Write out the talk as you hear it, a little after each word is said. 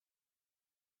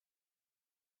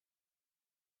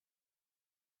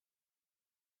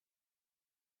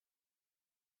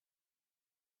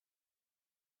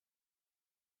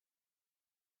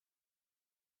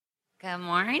Good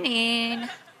morning.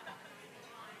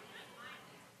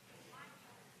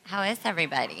 How is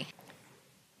everybody?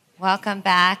 Welcome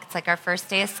back. It's like our first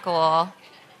day of school,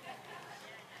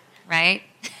 right?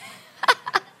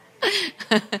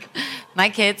 My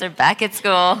kids are back at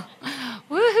school.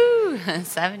 Woohoo!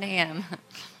 7 a.m.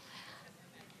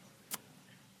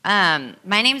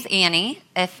 My name's Annie.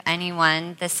 If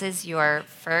anyone, this is your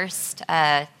first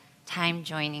time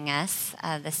joining us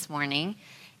this morning.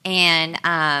 And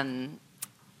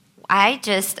I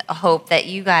just hope that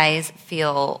you guys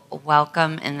feel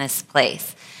welcome in this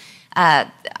place.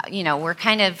 We're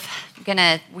kind of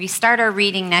we start our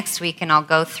reading next week, and I'll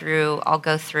go through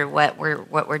what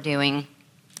we're doing.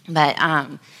 But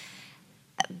I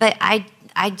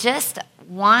just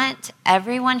want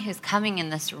everyone who's coming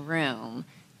in this room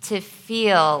to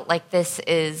feel like this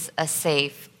is a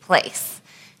safe place.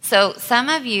 So some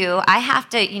of you, I have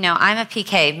to, I'm a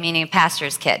PK, meaning a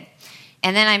pastor's kid.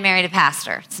 And then I married a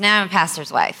pastor. So now I'm a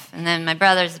pastor's wife. And then my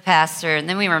brother's a pastor. And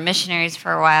then we were missionaries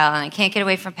for a while. And I can't get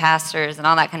away from pastors and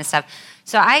all that kind of stuff.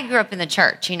 So I grew up in the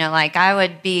church. I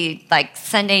would be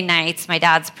Sunday nights, my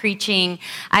dad's preaching.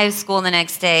 I have school the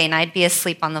next day. And I'd be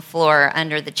asleep on the floor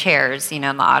under the chairs, in the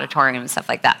auditorium and stuff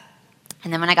like that.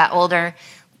 And then when I got older,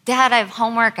 Dad, I have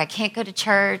homework. I can't go to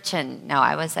church. And no,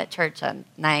 I was at church on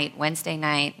Wednesday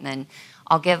night. And then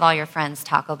I'll give all your friends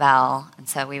Taco Bell. And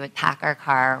so we would pack our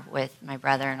car with my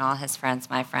brother and all his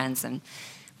friends, my friends, and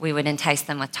we would entice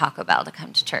them with Taco Bell to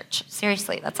come to church.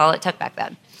 Seriously, that's all it took back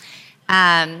then.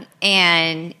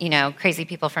 Crazy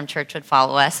people from church would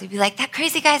follow us. We'd be like, that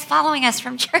crazy guy's following us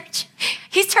from church.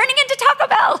 He's turning into Taco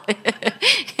Bell.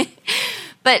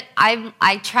 But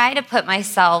I try to put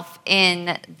myself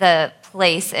in the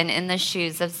place and in the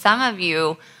shoes of some of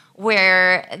you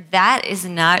where that is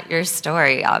not your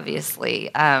story, obviously.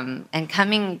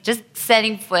 And just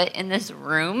setting foot in this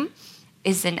room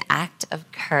is an act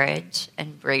of courage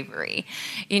and bravery.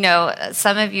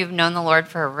 Some of you have known the Lord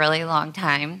for a really long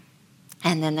time.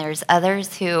 And then there's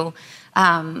others who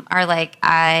are like,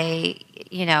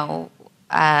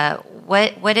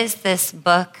 what is this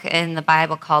book in the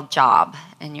Bible called Job?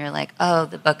 And you're like, oh,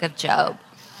 the book of Job.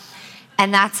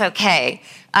 And that's okay.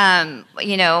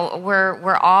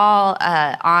 We're all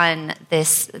on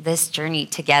this journey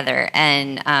together.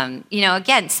 And,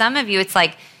 again, some of you, it's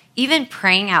like even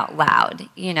praying out loud,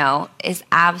 is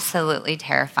absolutely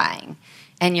terrifying.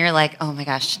 And you're like, oh my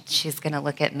gosh, she's going to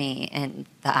look at me in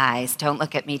the eyes. Don't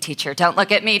look at me, teacher. Don't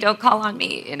look at me. Don't call on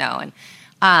me,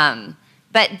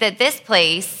 But that this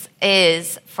place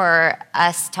is for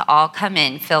us to all come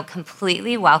in, feel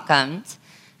completely welcomed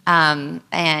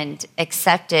and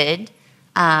accepted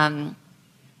and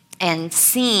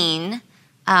seen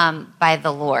by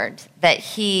the Lord, that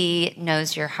He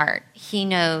knows your heart. He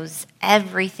knows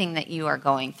everything that you are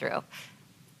going through.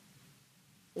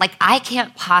 I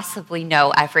can't possibly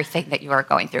know everything that you are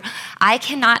going through. I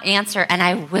cannot answer, and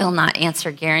I will not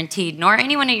answer, guaranteed, nor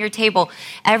anyone at your table,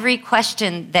 every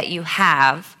question that you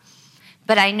have.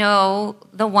 But I know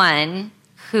the one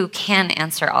who can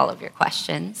answer all of your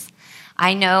questions.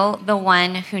 I know the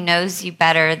one who knows you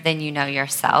better than you know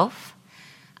yourself.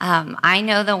 I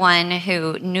know the one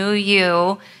who knew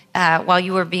you while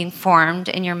you were being formed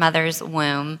in your mother's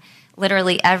womb.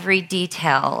 Literally every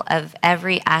detail of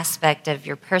every aspect of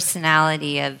your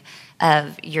personality, of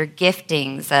your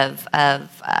giftings, of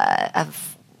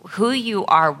who you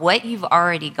are, what you've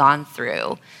already gone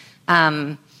through,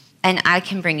 and I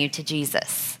can bring you to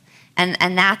Jesus,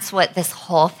 and that's what this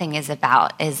whole thing is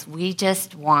about. Is we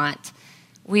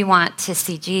want to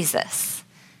see Jesus.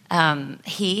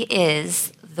 He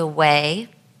is the way.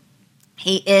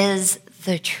 He is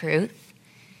the truth.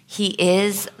 He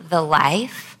is the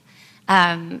life.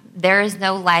 There is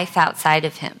no life outside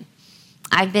of Him.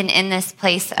 I've been in this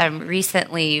place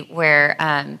recently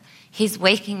where He's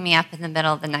waking me up in the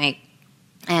middle of the night,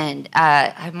 and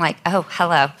I'm like, oh,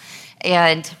 hello.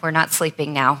 And we're not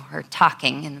sleeping now. We're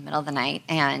talking in the middle of the night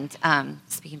and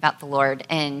speaking about the Lord.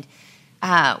 And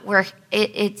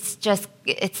it's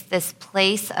this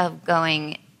place of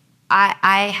going,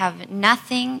 I have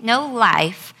nothing, no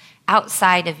life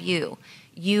outside of you.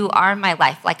 You are my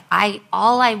life.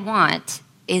 All I want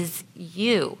is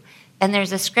you. And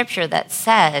there's a scripture that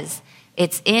says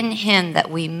it's in Him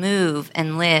that we move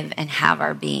and live and have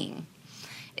our being.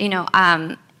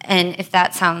 And if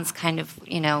that sounds kind of,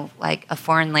 like a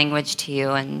foreign language to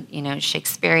you and,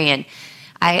 Shakespearean,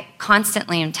 I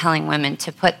constantly am telling women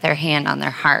to put their hand on their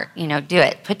heart. Do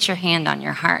it. Put your hand on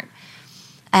your heart.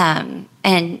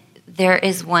 And there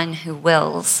is one who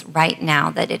wills right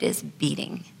now that it is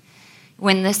beating.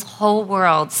 When this whole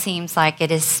world seems like it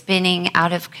is spinning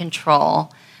out of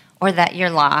control, or that you're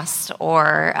lost,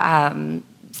 or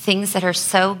things that are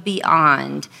so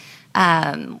beyond,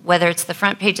 whether it's the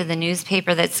front page of the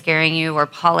newspaper that's scaring you, or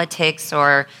politics,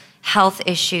 or health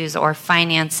issues, or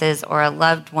finances, or a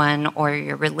loved one, or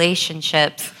your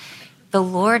relationships, the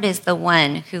Lord is the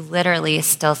one who literally is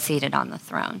still seated on the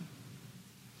throne.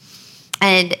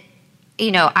 And,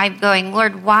 I'm going,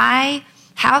 Lord, why?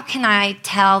 How can I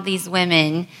tell these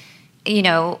women,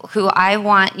 who I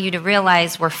want you to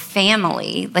realize we're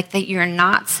family, like that you're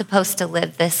not supposed to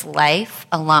live this life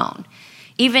alone?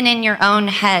 Even in your own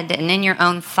head and in your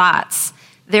own thoughts,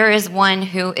 there is one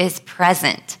who is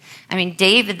present. I mean,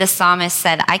 David the psalmist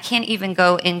said, I can't even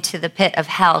go into the pit of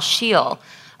hell, Sheol,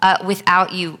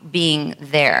 without you being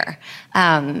there.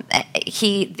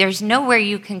 There's nowhere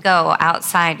you can go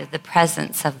outside of the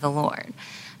presence of the Lord.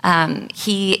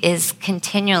 He is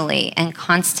continually and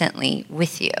constantly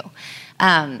with you.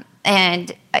 I'm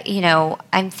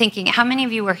thinking, how many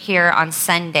of you were here on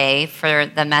Sunday for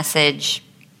the message?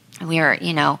 We were,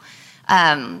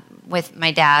 with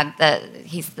my dad,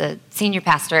 he's the senior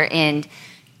pastor, and,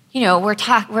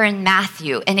 we're in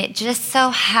Matthew, and it just so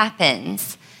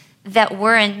happens that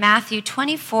we're in Matthew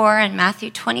 24 and Matthew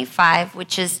 25,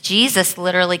 which is Jesus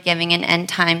literally giving an end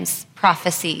times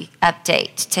prophecy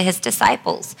update to his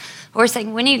disciples. We're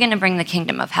saying, when are you going to bring the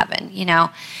kingdom of heaven?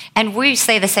 And we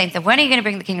say the same thing. When are you going to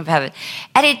bring the kingdom of heaven?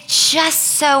 And it just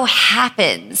so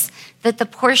happens that the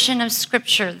portion of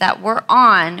scripture that we're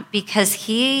on, because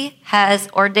he has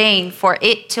ordained for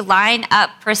it to line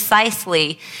up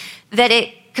precisely, that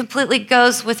it completely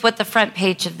goes with what the front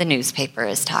page of the newspaper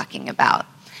is talking about.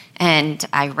 And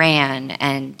Iran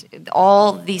and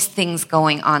all these things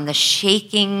going on, the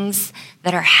shakings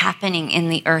that are happening in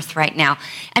the earth right now.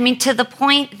 I mean, to the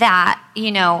point that,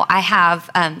 I have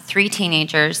 3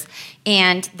 teenagers,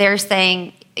 and they're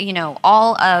saying,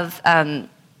 all of the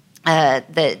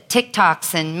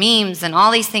TikToks and memes and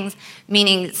all these things,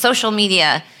 meaning social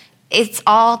media, it's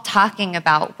all talking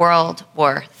about World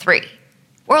War III.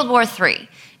 World War III.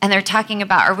 And they're talking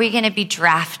about, are we going to be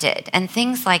drafted? And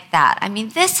things like that. I mean,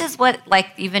 this is what,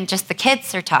 even just the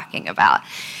kids are talking about.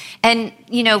 And,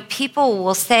 people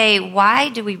will say, why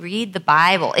do we read the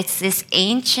Bible? It's this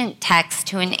ancient text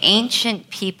to an ancient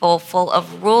people full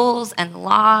of rules and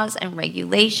laws and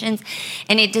regulations,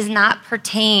 and it does not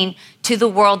pertain to the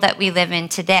world that we live in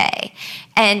today.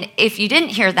 And if you didn't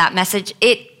hear that message,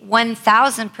 it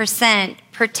 1,000%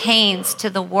 pertains to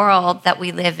the world that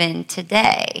we live in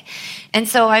today. And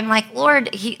so I'm like,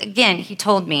 Lord, he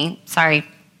told me, sorry,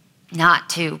 not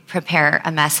to prepare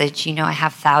a message. I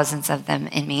have thousands of them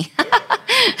in me.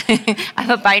 I have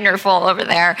a binder full over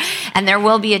there. And there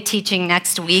will be a teaching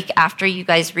next week. After you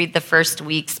guys read the first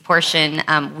week's portion,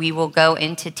 we will go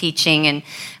into teaching.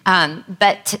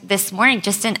 But this morning,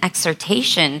 just an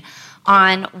exhortation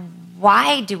on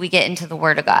why do we get into the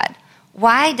Word of God?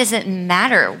 Why does it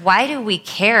matter? Why do we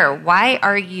care? Why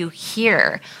are you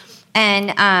here?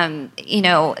 And,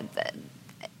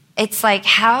 it's like,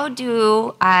 how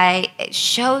do I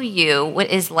show you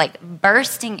what is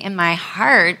bursting in my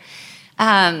heart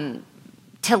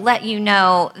to let you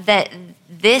know that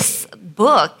this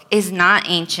book is not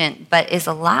ancient but is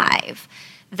alive,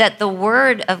 that the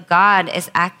Word of God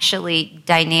is actually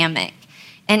dynamic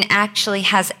and actually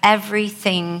has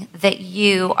everything that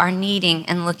you are needing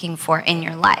and looking for in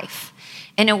your life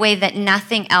in a way that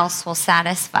nothing else will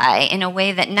satisfy, in a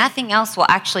way that nothing else will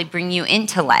actually bring you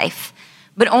into life,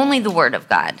 but only the Word of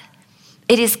God.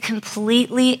 It is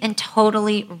completely and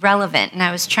totally relevant. And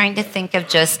I was trying to think of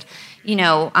just,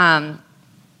 my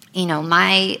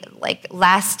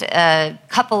last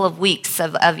couple of weeks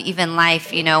of even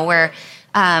life, where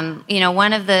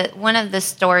one of the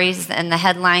stories and the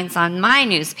headlines on my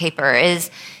newspaper is,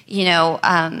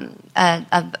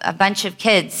 a bunch of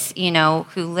kids,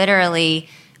 who literally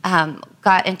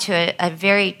got into a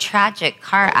very tragic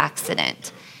car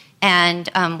accident. And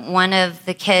one of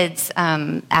the kids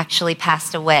actually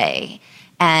passed away,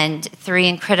 and 3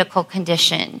 in critical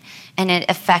condition, and it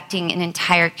affecting an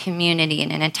entire community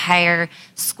and an entire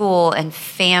school and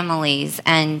families,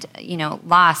 and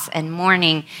loss and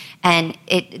mourning. And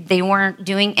they weren't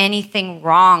doing anything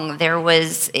wrong.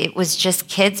 It was just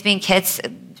kids being kids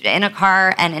in a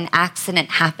car, and an accident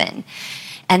happened.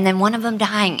 And then one of them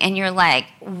dying, and you're like,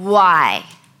 why?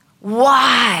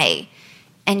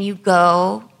 And you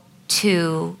go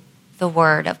to the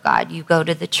Word of God. You go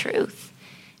to the truth.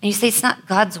 And you say, it's not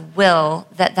God's will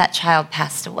that that child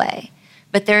passed away,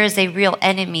 but there is a real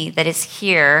enemy that is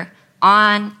here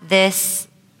on this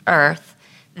earth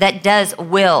that does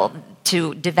will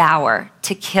to devour,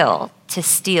 to kill, to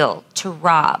steal, to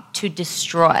rob, to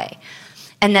destroy.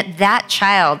 and that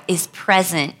child is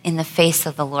present in the face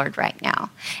of the Lord right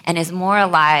now and is more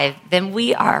alive than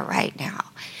we are right now.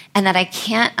 And that I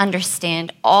can't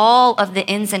understand all of the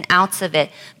ins and outs of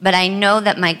it, but I know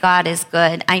that my God is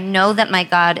good. I know that my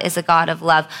God is a God of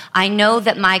love. I know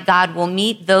that my God will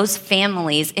meet those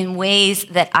families in ways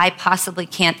that I possibly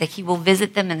can't, that he will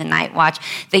visit them in the night watch,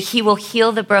 that he will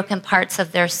heal the broken parts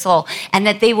of their soul, and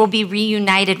that they will be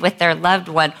reunited with their loved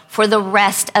one for the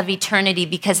rest of eternity,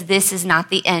 because this is not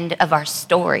the end of our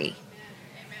story.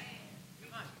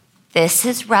 This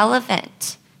is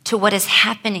relevant to what is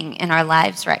happening in our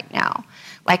lives right now.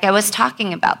 Like I was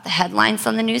talking about, the headlines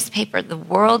on the newspaper, the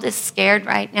world is scared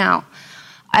right now.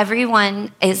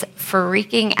 Everyone is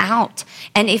freaking out.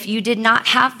 And if you did not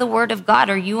have the word of God,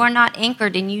 or you are not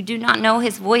anchored and you do not know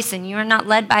his voice and you are not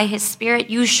led by his spirit,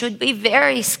 you should be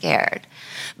very scared.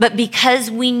 But because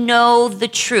we know the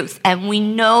truth and we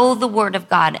know the word of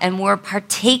God and we're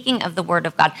partaking of the word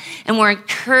of God and we're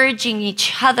encouraging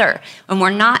each other, and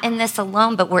we're not in this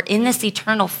alone, but we're in this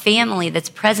eternal family that's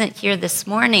present here this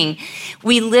morning,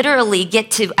 we literally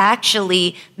get to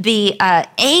actually be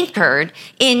anchored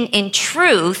in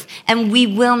truth, and we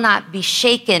will not be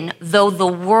shaken, though the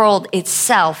world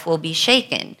itself will be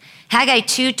shaken. Haggai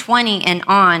 2:20 and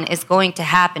on is going to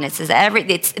happen. It says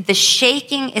the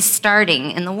shaking is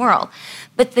starting in the world.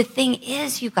 But the thing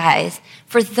is, you guys,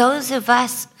 for those of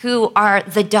us who are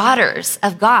the daughters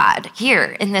of God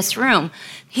here in this room,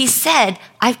 he said,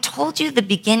 I've told you the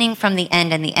beginning from the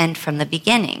end and the end from the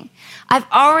beginning.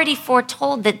 I've already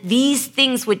foretold that these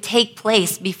things would take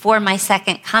place before my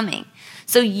second coming.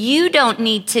 So you don't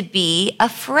need to be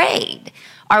afraid.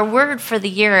 Our word for the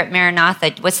year at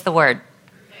Maranatha, what's the word?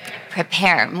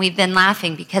 Prepare. And we've been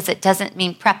laughing because it doesn't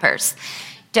mean preppers.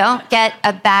 Don't get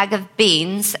a bag of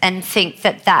beans and think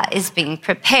that that is being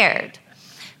prepared.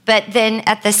 But then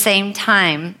at the same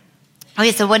time,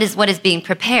 okay, so what is being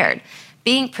prepared?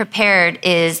 Being prepared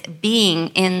is being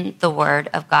in the Word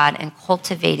of God and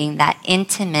cultivating that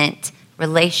intimate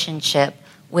relationship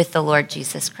with the Lord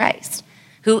Jesus Christ,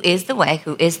 who is the way,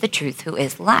 who is the truth, who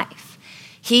is life.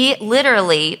 He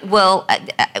literally will,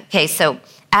 okay, so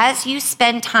as you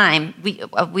spend time,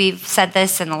 we've said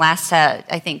this in the last,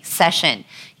 session,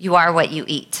 you are what you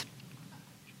eat.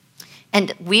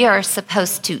 And we are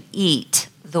supposed to eat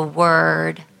the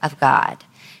Word of God,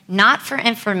 not for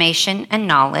information and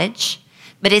knowledge,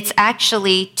 but it's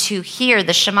actually to hear.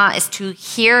 The Shema is to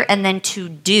hear and then to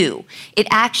do. It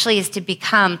actually is to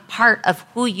become part of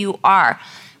who you are.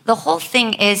 The whole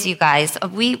thing is, you guys,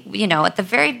 at the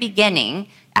very beginning,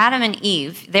 Adam and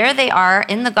Eve, there they are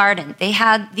in the garden. They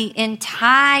had the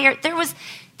entire,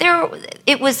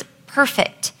 it was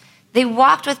perfect. They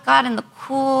walked with God in the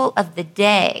cool of the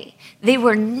day. They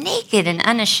were naked and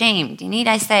unashamed. Need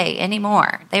I say any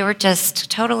more? They were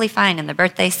just totally fine in the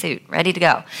birthday suit, ready to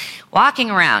go. Walking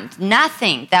around,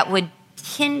 nothing that would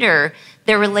hinder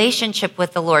their relationship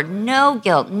with the Lord. No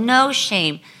guilt, no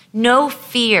shame, no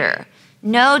fear,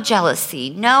 no jealousy,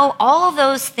 no all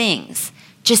those things.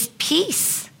 Just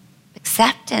peace,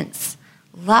 acceptance,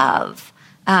 love,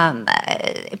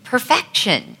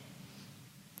 perfection,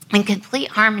 and complete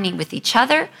harmony with each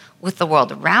other, with the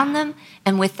world around them,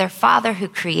 and with their Father who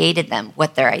created them,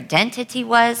 what their identity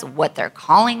was, what their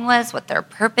calling was, what their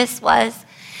purpose was.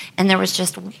 And there was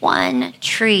just one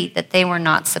tree that they were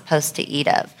not supposed to eat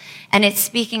of. And it's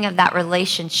speaking of that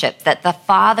relationship that the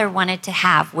Father wanted to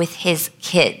have with his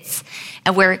kids.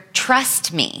 And where,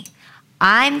 trust me,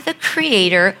 I'm the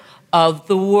creator of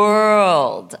the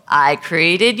world. I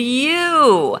created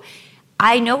you.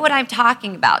 I know what I'm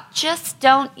talking about. Just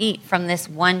don't eat from this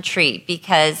one tree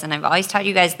because, and I've always taught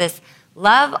you guys this,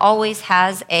 love always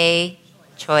has a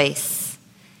choice.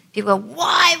 People go,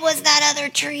 why was that other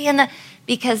tree in the...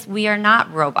 Because we are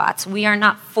not robots. We are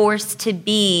not forced to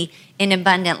be in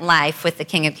abundant life with the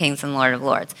King of Kings and Lord of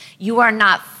Lords. You are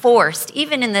not forced,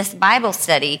 even in this Bible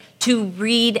study, to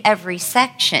read every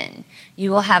section. You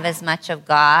will have as much of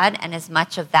God and as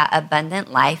much of that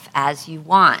abundant life as you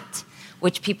want,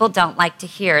 which people don't like to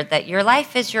hear, that your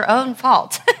life is your own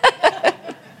fault.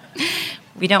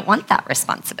 We don't want that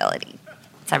responsibility.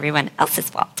 It's everyone else's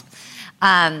fault.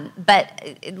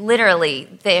 But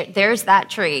literally, there's that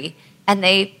tree, and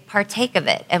they partake of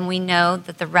it. And we know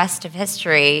that the rest of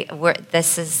history,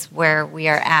 this is where we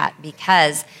are at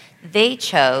because they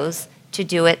chose to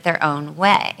do it their own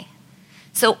way.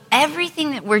 So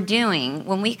everything that we're doing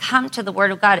when we come to the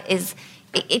Word of God is,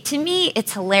 to me,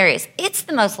 it's hilarious. It's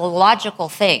the most logical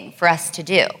thing for us to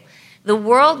do. The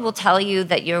world will tell you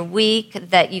that you're weak,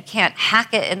 that you can't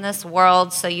hack it in this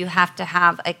world, so you have to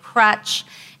have a crutch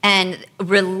and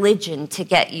religion to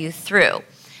get you through.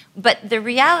 But the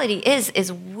reality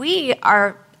is we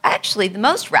are actually the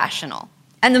most rational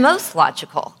and the most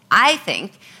logical, I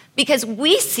think, because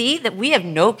we see that we have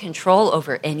no control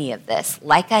over any of this.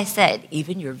 Like I said,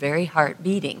 even your very heart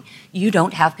beating, you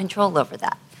don't have control over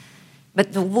that.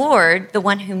 But the Lord, the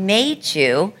one who made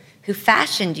you, who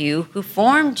fashioned you, who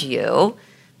formed you,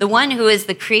 the one who is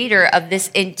the creator of this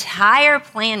entire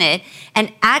planet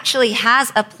and actually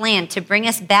has a plan to bring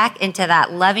us back into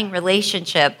that loving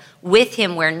relationship with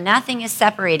him where nothing is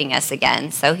separating us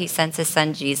again. So he sends his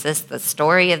son Jesus, the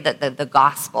story of the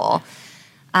gospel,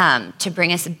 to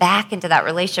bring us back into that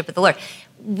relationship with the Lord.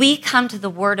 We come to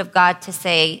the word of God to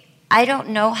say, I don't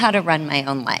know how to run my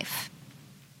own life.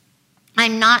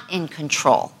 I'm not in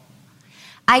control.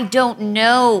 I don't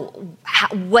know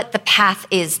what the path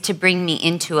is to bring me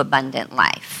into abundant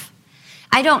life.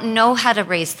 I don't know how to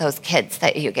raise those kids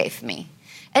that you gave me.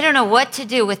 I don't know what to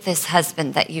do with this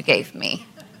husband that you gave me.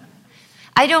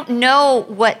 I don't know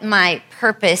what my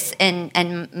purpose and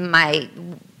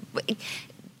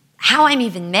how I'm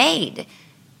even made.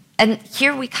 And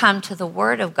here we come to the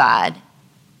Word of God,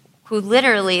 who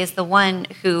literally is the one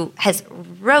who has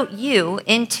wrote you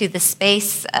into the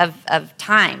space of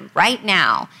time right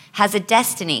now, has a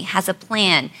destiny, has a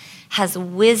plan, has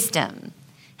wisdom,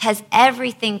 has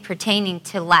everything pertaining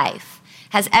to life,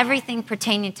 has everything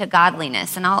pertaining to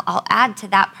godliness. And I'll add to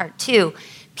that part too.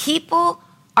 People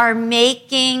are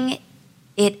making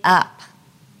it up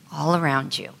all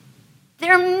around you.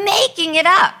 They're making it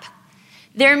up.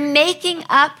 They're making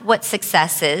up what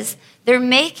success is. They're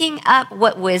making up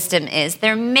what wisdom is.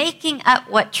 They're making up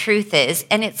what truth is.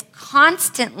 And it's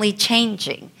constantly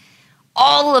changing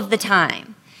all of the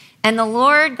time. And the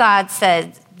Lord God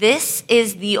says, this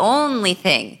is the only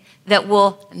thing that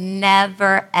will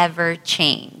never, ever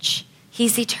change.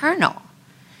 He's eternal.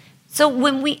 So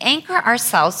when we anchor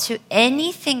ourselves to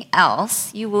anything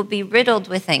else, you will be riddled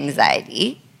with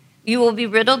anxiety. You will be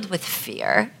riddled with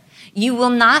fear. You will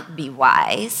not be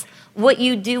wise. What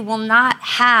you do will not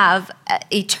have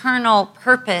eternal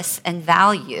purpose and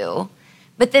value.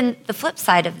 But then the flip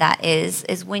side of that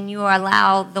is when you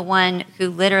allow the one who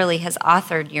literally has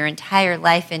authored your entire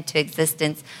life into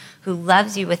existence, who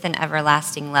loves you with an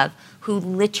everlasting love, who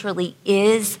literally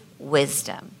is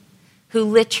wisdom, who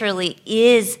literally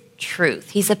is truth.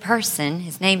 He's a person.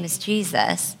 His name is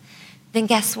Jesus. Then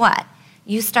guess what?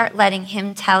 You start letting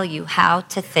him tell you how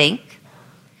to think,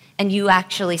 and you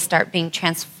actually start being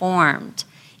transformed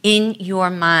in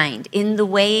your mind, in the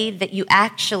way that you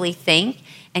actually think,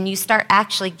 and you start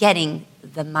actually getting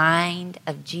the mind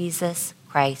of Jesus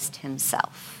Christ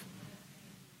himself.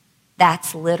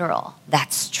 That's literal.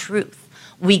 That's truth.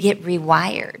 We get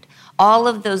rewired. All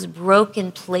of those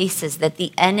broken places that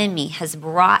the enemy has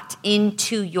brought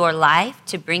into your life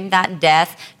to bring that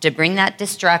death, to bring that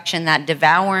destruction, that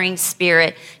devouring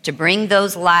spirit, to bring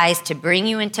those lies, to bring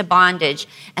you into bondage.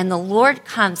 And the Lord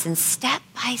comes and step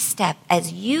by step,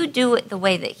 as you do it the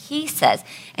way that he says,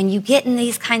 and you get in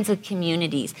these kinds of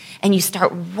communities, and you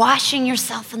start washing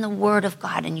yourself in the Word of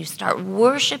God, and you start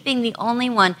worshiping the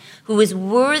only one who is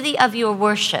worthy of your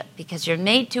worship, because you're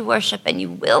made to worship and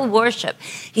you will worship.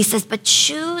 He says, but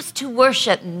choose to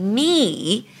worship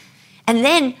me. And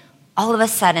then all of a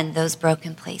sudden, those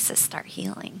broken places start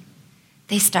healing.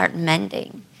 They start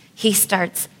mending. He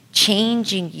starts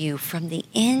changing you from the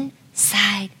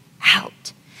inside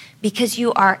out, because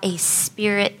you are a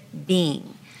spirit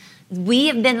being. We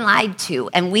have been lied to,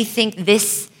 and we think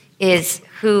this is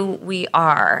who we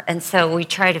are. And so we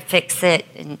try to fix it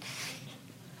and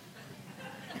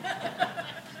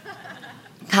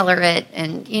color it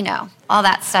and, all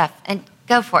that stuff. And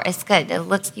go for it. It's good.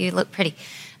 You look pretty.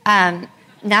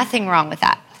 Nothing wrong with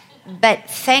that. But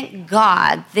thank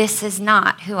God this is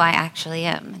not who I actually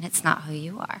am, and it's not who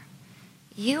you are.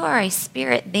 You are a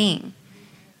spirit being.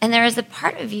 And there is a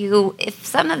part of you, if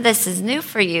some of this is new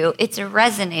for you, it's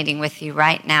resonating with you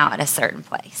right now at a certain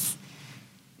place.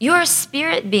 You're a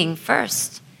spirit being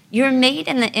first. You're made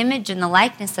in the image and the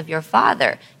likeness of your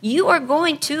Father. You are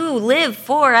going to live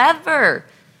forever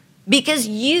because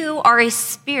you are a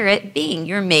spirit being.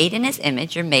 You're made in his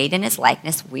image. You're made in his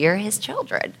likeness. We're his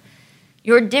children.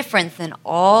 You're different than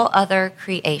all other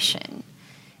creation.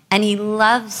 And he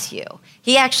loves you.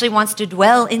 He actually wants to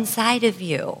dwell inside of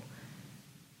you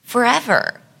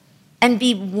forever and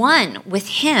be one with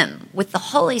him, with the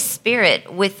Holy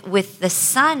Spirit, with the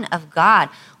Son of God,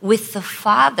 with the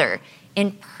Father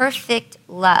in perfect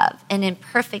love and in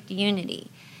perfect unity.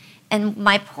 And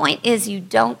my point is, you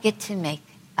don't get to make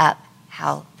up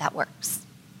how that works.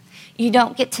 You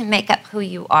don't get to make up who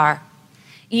you are.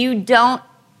 You don't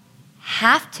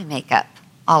have to make up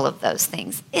all of those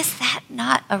things. Is that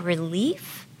not a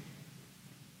relief?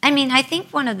 I mean, I think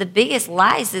one of the biggest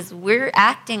lies is we're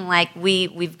acting like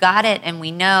we've got it and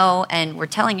we know, and we're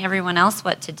telling everyone else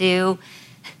what to do.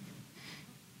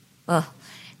 Ugh.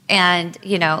 And,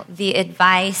 the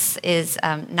advice is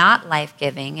not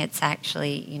life-giving. It's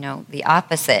actually, the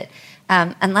opposite,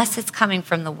 unless it's coming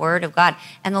from the Word of God.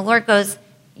 And the Lord goes,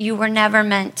 you were never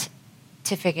meant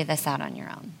to figure this out on your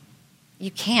own.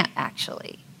 You can't,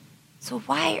 actually. So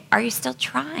why are you still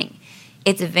trying?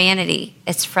 It's vanity.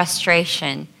 It's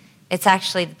frustration. It's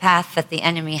actually the path that the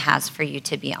enemy has for you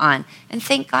to be on. And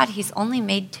thank God he's only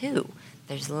made two.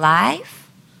 There's life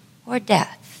or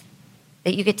death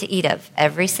that you get to eat of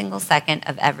every single second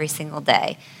of every single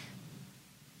day,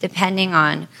 depending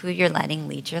on who you're letting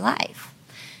lead your life.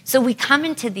 So we come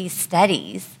into these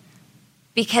studies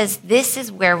because this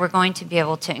is where we're going to be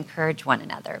able to encourage one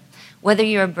another. Whether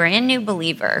you're a brand new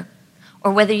believer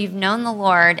or whether you've known the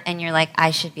Lord and you're like, I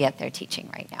should be up there teaching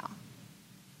right now.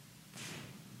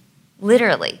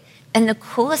 Literally. And the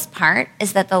coolest part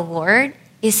is that the Lord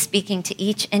is speaking to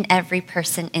each and every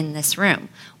person in this room.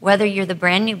 Whether you're the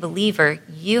brand new believer,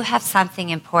 you have something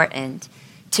important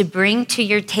to bring to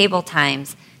your table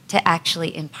times to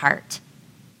actually impart.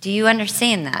 Do you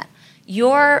understand that?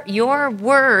 Your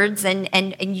words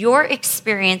and your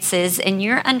experiences and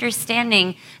your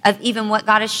understanding of even what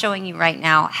God is showing you right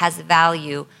now has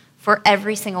value for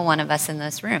every single one of us in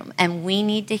this room. And we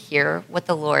need to hear what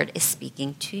the Lord is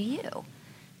speaking to you.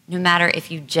 No matter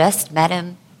if you just met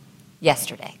him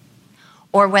yesterday,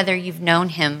 or whether you've known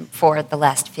him for the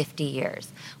last 50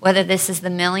 years, whether this is the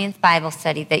millionth Bible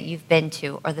study that you've been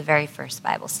to or the very first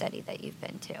Bible study that you've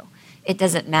been to. It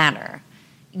doesn't matter.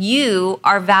 You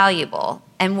are valuable,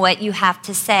 and what you have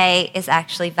to say is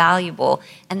actually valuable.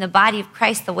 And the body of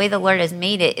Christ, the way the Lord has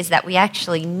made it, is that we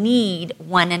actually need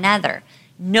one another.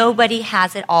 Nobody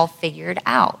has it all figured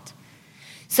out.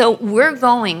 So we're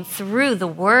going through the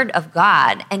Word of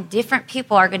God, and different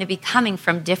people are going to be coming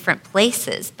from different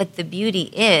places. But the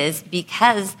beauty is,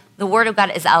 because the Word of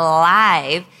God is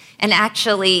alive, and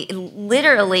actually,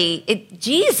 literally,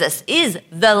 Jesus is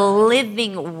the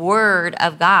living Word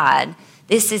of God.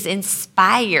 This is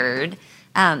inspired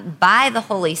by the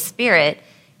Holy Spirit.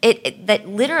 That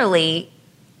literally,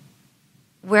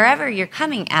 wherever you're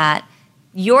coming at,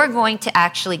 you're going to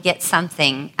actually get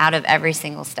something out of every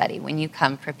single study when you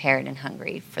come prepared and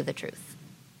hungry for the truth.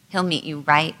 He'll meet you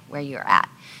right where you're at.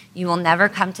 You will never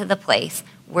come to the place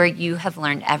where you have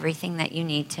learned everything that you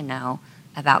need to know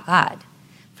about God.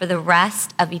 For the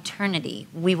rest of eternity,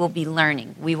 we will be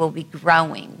learning, we will be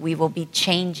growing, we will be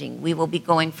changing, we will be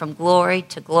going from glory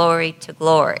to glory to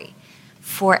glory,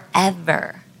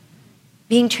 forever,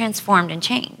 being transformed and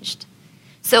changed.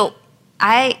 So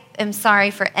I am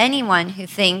sorry for anyone who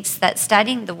thinks that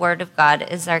studying the Word of God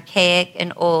is archaic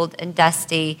and old and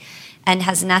dusty and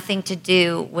has nothing to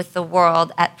do with the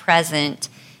world at present.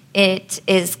 It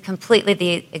is completely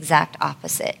the exact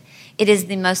opposite. It is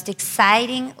the most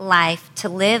exciting life to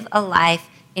live a life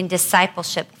in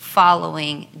discipleship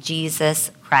following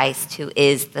Jesus Christ, who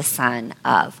is the Son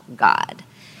of God.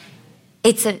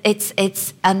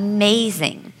 It's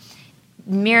amazing.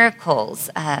 Miracles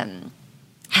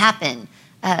happen,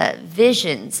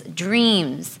 visions,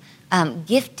 dreams,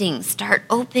 giftings start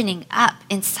opening up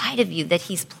inside of you that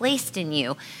he's placed in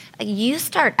you. You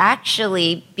start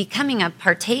actually becoming a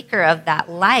partaker of that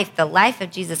life, the life of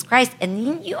Jesus Christ, and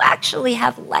then you actually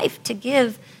have life to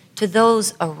give to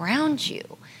those around you.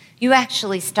 You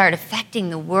actually start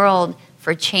affecting the world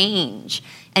for change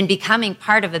and becoming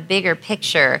part of a bigger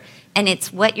picture, and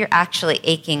it's what you're actually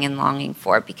aching and longing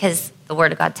for, because the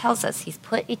Word of God tells us he's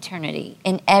put eternity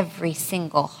in every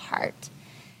single heart.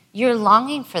 You're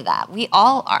longing for that. We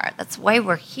all are. That's why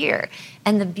we're here.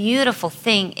 And the beautiful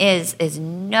thing is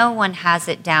no one has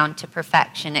it down to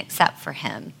perfection except for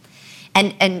him.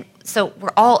 And so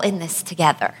we're all in this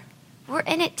together. We're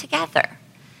in it together.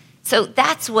 So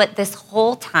that's what this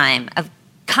whole time of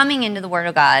coming into the Word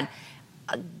of God,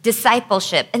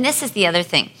 discipleship, and this is the other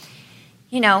thing.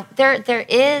 You know, there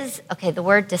is, the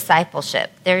word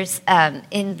discipleship, there's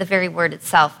in the very word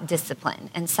itself, discipline.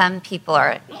 And some people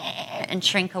are and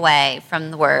shrink away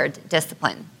from the word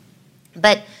discipline.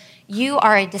 But you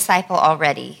are a disciple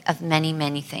already of many,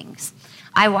 many things.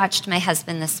 I watched my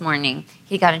husband this morning.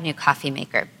 He got a new coffee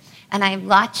maker. And I'm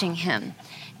watching him.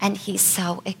 And he's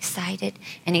so excited.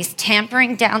 And he's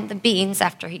tampering down the beans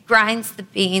after he grinds the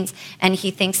beans. And he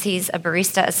thinks he's a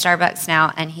barista at Starbucks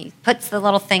now. And he puts the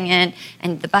little thing in,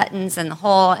 and the buttons, and the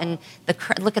hole, and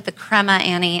look at the crema,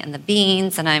 Annie, and the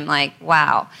beans. And I'm like,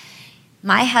 wow.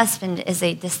 My husband is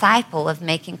a disciple of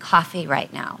making coffee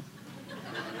right now.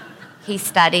 He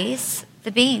studies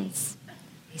the beans.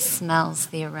 He smells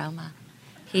the aroma.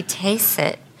 He tastes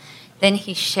it, then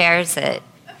he shares it,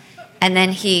 and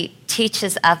then he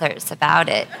teaches others about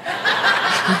it.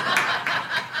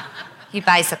 He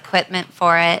buys equipment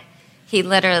for it. He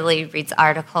literally reads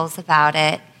articles about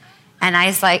it. And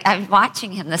I'm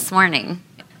watching him this morning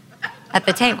at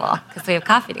the table because we have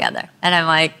coffee together. And I'm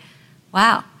like,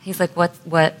 wow. He's like,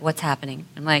 what's happening?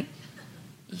 I'm like,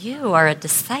 you are a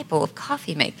disciple of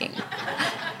coffee making.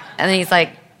 And then he's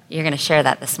like, you're going to share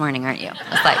that this morning, aren't you? I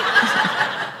was like,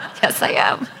 yes, I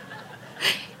am.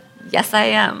 Yes, I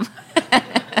am.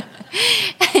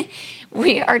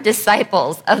 We are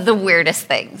disciples of the weirdest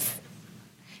things.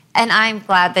 And I'm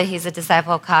glad that he's a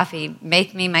disciple of coffee.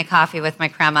 Make me my coffee with my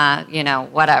crema,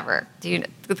 whatever.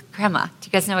 With crema. Do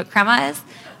you guys know what crema is?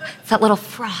 It's that little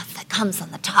froth that comes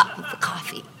on the top of the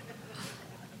coffee.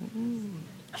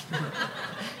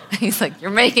 He's like, you're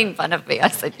making fun of me. I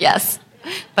said, yes,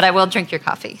 but I will drink your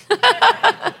coffee.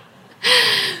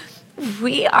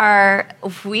 We are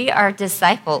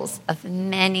disciples of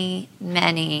many,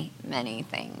 many, many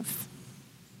things.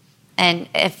 And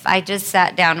if I just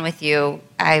sat down with you,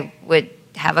 I would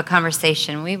have a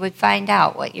conversation. We would find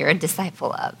out what you're a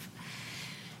disciple of.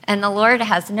 And the Lord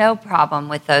has no problem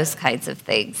with those kinds of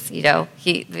things.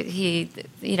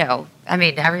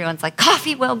 Everyone's like,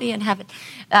 coffee will be in heaven.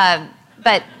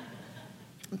 But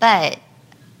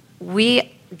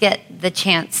we get the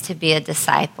chance to be a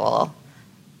disciple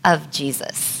of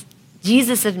Jesus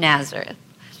of Nazareth.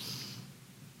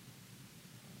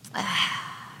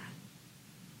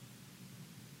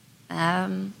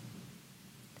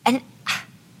 And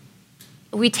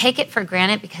we take it for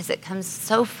granted because it comes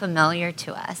so familiar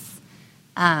to us.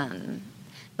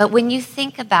 But when you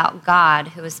think about God,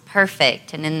 who is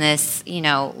perfect and in this,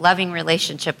 loving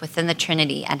relationship within the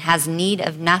Trinity and has need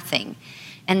of nothing,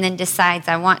 and then decides,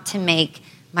 I want to make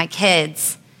my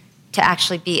kids to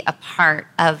actually be a part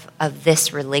of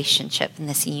this relationship and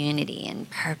this unity and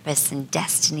purpose and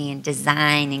destiny and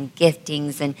design and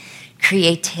giftings and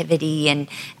creativity and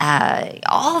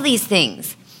all these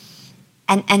things.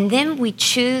 And then we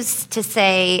choose to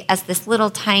say, as this little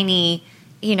tiny,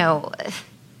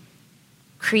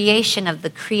 creation of the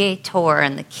Creator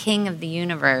and the King of the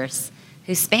universe,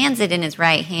 who spans it in his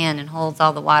right hand and holds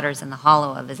all the waters in the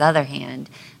hollow of his other hand.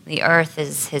 The earth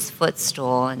is his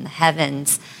footstool and the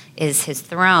heavens is his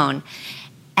throne.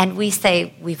 And we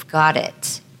say, we've got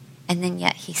it. And then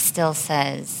yet he still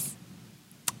says,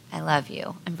 I love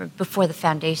you. And before the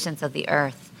foundations of the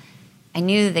earth, I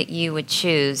knew that you would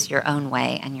choose your own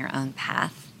way and your own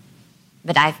path.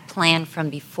 But I've planned from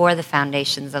before the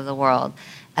foundations of the world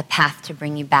a path to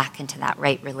bring you back into that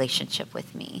right relationship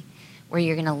with me, where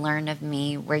you're going to learn of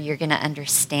me, where you're going to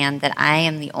understand that I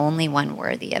am the only one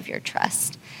worthy of your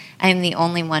trust. I am the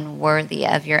only one worthy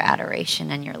of your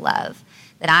adoration and your love.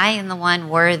 That I am the one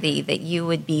worthy that you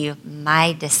would be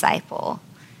my disciple,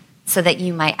 so that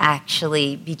you might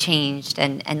actually be changed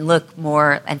and look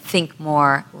more and think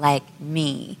more like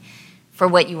me. For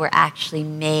what you were actually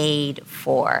made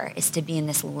for is to be in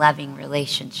this loving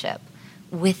relationship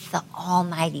with the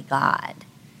Almighty God.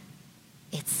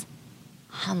 It's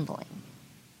humbling.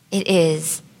 It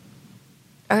is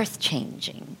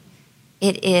earth-changing.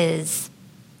 It is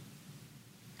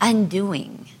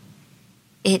undoing.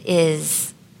 It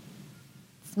is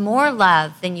more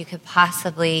love than you could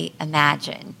possibly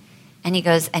imagine. And he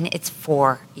goes, and it's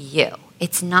for you.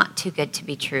 It's not too good to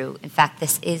be true. In fact,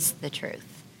 this is the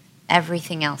truth.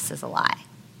 Everything else is a lie.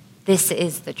 This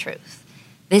is the truth.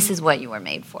 This is what you were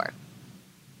made for.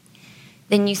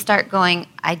 Then you start going,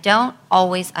 I don't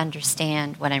always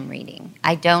understand what I'm reading.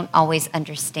 I don't always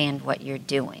understand what you're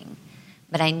doing.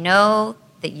 But I know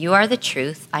that you are the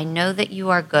truth. I know that you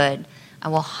are good. I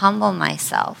will humble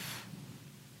myself.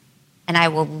 And I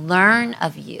will learn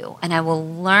of you. And I will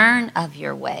learn of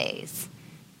your ways.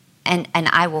 And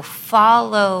I will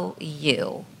follow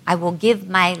you. I will give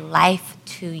my life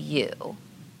to you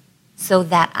so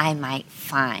that I might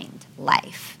find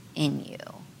life in you.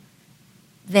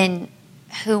 Then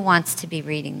who wants to be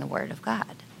reading the Word of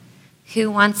God? Who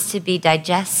wants to be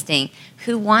digesting?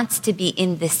 Who wants to be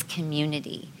in this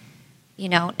community?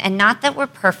 And not that we're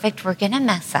perfect. We're going to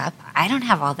mess up. I don't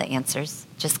have all the answers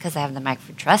just because I have the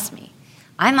microphone. Trust me.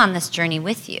 I'm on this journey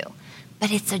with you.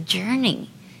 But it's a journey.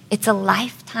 It's a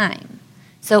lifetime.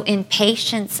 So in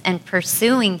patience and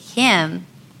pursuing him,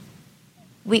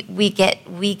 we get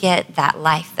that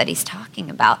life that he's talking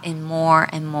about in more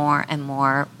and more and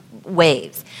more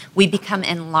waves. We become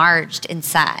enlarged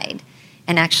inside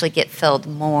and actually get filled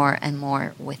more and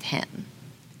more with him.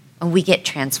 And we get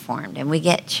transformed and we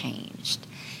get changed.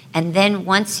 And then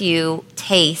once you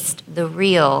taste the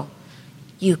real,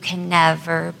 You can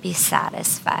never be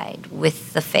satisfied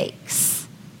with the fakes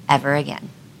ever again.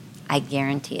 I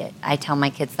guarantee it. I tell my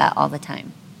kids that all the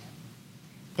time.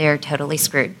 They're totally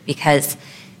screwed because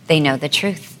they know the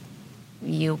truth.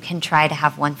 You can try to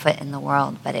have one foot in the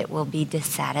world, but it will be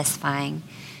dissatisfying.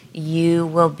 You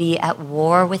will be at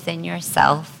war within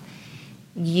yourself.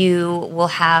 You will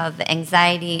have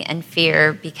anxiety and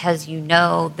fear because you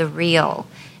know the real,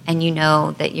 and you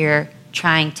know that you're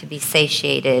trying to be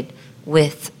satiated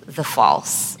with the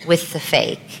false, with the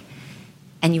fake,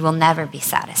 and you will never be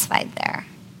satisfied there.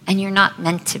 And you're not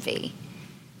meant to be.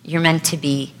 You're meant to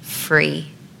be free,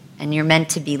 and you're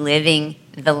meant to be living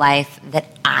the life that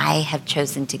I have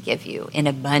chosen to give you in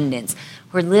abundance,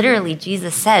 where literally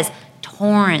Jesus says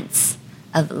torrents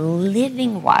of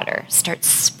living water start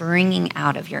springing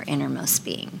out of your innermost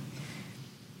being.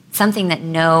 Something that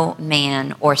no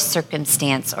man or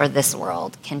circumstance or this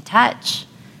world can touch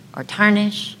or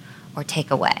tarnish or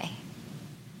take away.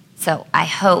 So I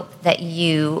hope that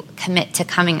you commit to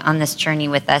coming on this journey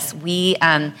with us. We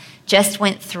just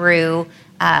went through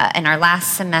in our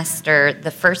last semester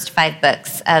the first 5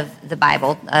 books of the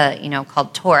Bible,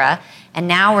 called Torah, and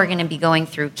now we're going to be going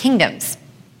through Kingdoms.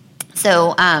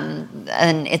 So,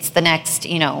 and it's the next,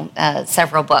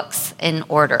 several books in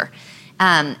order.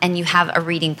 And you have a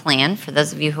reading plan for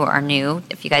those of you who are new,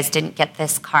 if you guys didn't get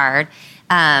this card.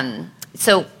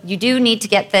 So you do need to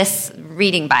get this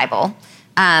reading Bible.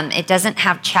 It doesn't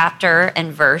have chapter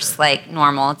and verse like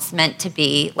normal. It's meant to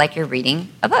be like you're reading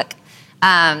a book.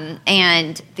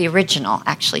 And the original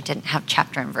actually didn't have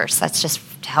chapter and verse. That's just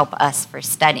to help us for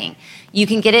studying. You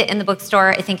can get it in the bookstore.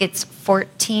 I think it's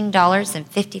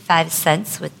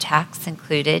 $14.55 with tax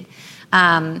included.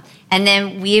 And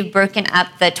then we've broken up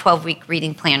the 12-week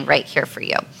reading plan right here for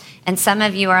you. And some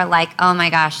of you are like, oh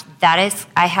my gosh,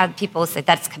 I had people say,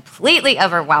 that's completely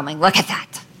overwhelming. Look at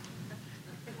that.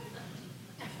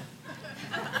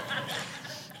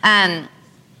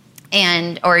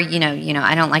 Or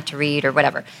I don't like to read or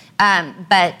whatever.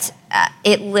 But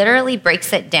it literally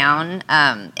breaks it down,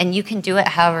 and you can do it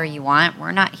however you want.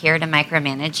 We're not here to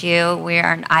micromanage you.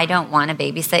 I don't want to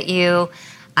babysit you.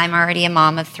 I'm already a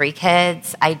mom of 3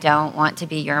 kids. I don't want to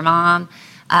be your mom.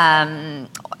 And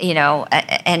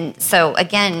so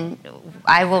again,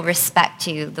 I will respect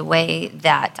you the way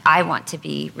that I want to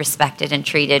be respected and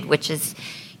treated, which is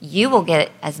you will get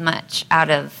as much out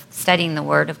of studying the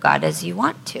Word of God as you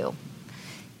want to.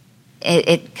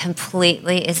 It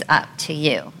completely is up to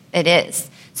you. It is.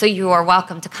 So you are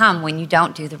welcome to come when you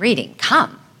don't do the reading.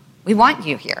 Come. We want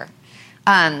you here.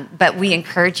 But we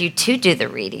encourage you to do the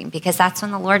reading because that's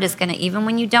when the Lord is going to, even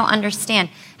when you don't understand.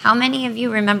 How many of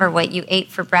you remember what you ate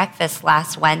for breakfast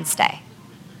last Wednesday?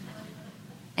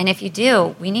 And if you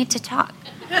do, we need to talk.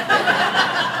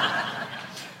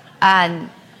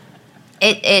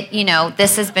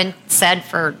 This has been said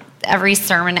for every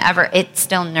sermon ever. It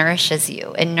still nourishes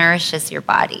you. It nourishes your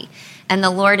body. And the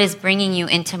Lord is bringing you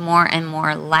into more and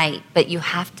more light, but you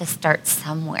have to start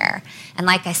somewhere. And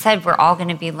like I said, we're all going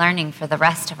to be learning for the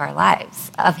rest of our lives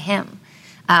of Him.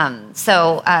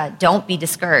 So don't be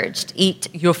discouraged. Eat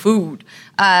your food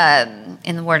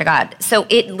in the Word of God. So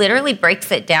it literally breaks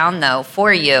it down, though,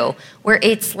 for you, where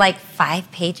it's like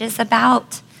 5 pages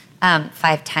about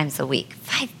 5 times a week.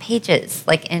 5 pages,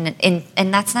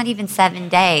 and that's not even 7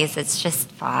 days. It's just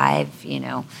 5,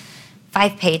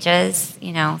 5 pages,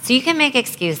 So you can make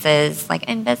excuses like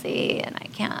I'm busy and I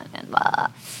can't and blah.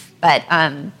 But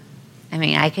I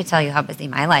could tell you how busy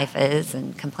my life is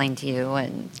and complain to you,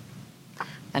 and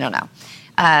I don't know.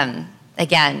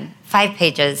 Again, 5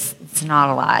 pages, it's not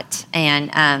a lot,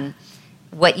 and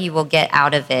what you will get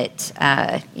out of it,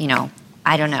 I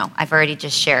don't know. I've already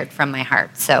just shared from my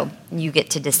heart, so you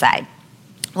get to decide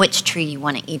which tree you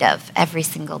want to eat of every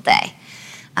single day.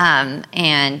 And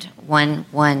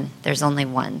there's only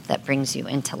one that brings you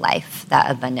into life, that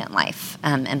abundant life,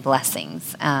 and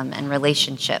blessings, and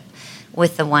relationship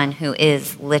with the one who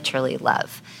is literally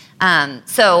love.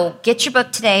 So get your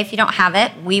book today if you don't have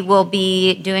it. We will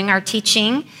be doing our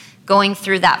teaching, going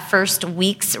through that first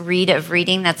week's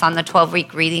reading that's on the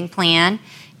 12-week reading plan,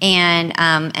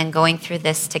 and going through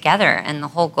this together. And the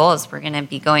whole goal is we're going to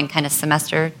be going kind of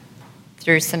semester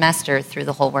through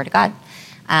the whole Word of God.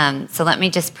 So let me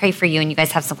just pray for you, and you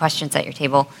guys have some questions at your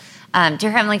table.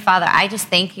 Dear Heavenly Father, I just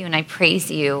thank you and I praise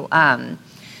you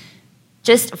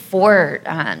just for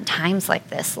times like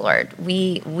this, Lord.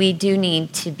 We do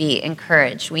need to be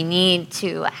encouraged. We need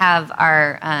to have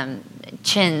our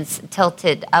chins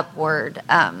tilted upward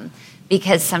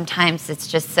because sometimes it's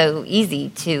just so easy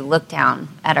to look down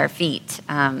at our feet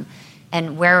and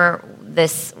where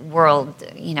this world,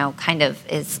 kind of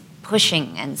is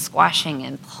pushing and squashing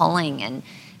and pulling and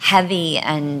heavy,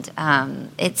 and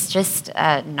it's just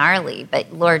gnarly.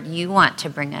 But Lord, you want to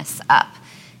bring us up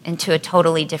into a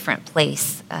totally different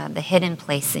place, the hidden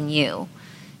place in you,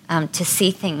 to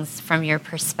see things from your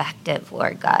perspective,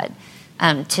 Lord God,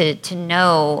 to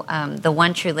know the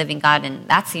one true living God. And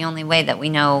that's the only way that we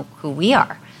know who we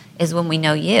are, is when we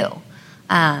know you.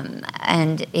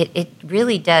 And it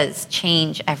really does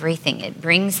change everything. It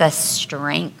brings us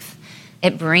strength.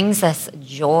 It brings us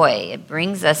joy. It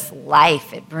brings us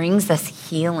life. It brings us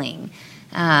healing.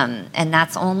 And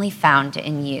that's only found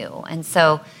in you. And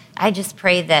so I just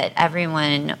pray that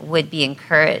everyone would be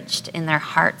encouraged in their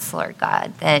hearts, Lord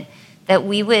God, that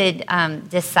we would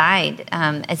decide,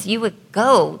 as you would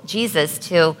go, Jesus,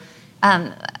 to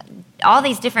all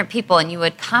these different people, and you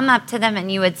would come up to them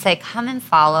and you would say, come and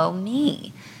follow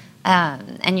me.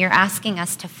 And you're asking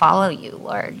us to follow you,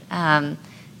 Lord,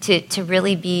 to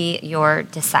really be your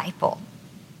disciple.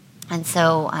 And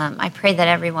so I pray that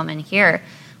every woman here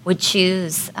would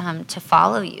choose to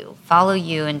follow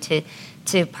you and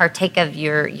to partake of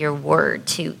your word,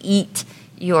 to eat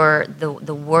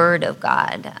the word of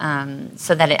God,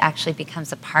 so that it actually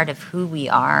becomes a part of who we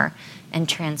are and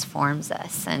transforms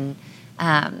us. And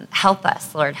help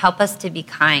us, Lord. Help us to be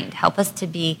kind. Help us to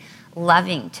be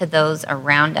loving to those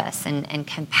around us and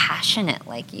compassionate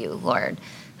like you, Lord.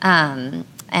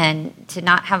 And to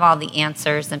not have all the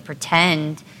answers and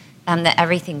pretend that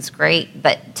everything's great,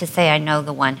 but to say, I know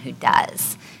the one who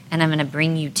does, and I'm going to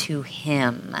bring you to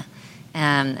him.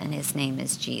 And his name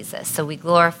is Jesus. So we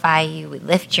glorify you. We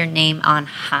lift your name on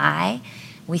high.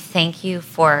 We thank you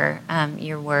for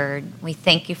your word. We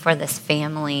thank you for this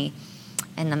family.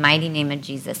 In the mighty name of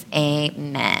Jesus,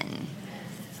 amen.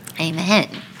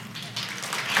 Amen.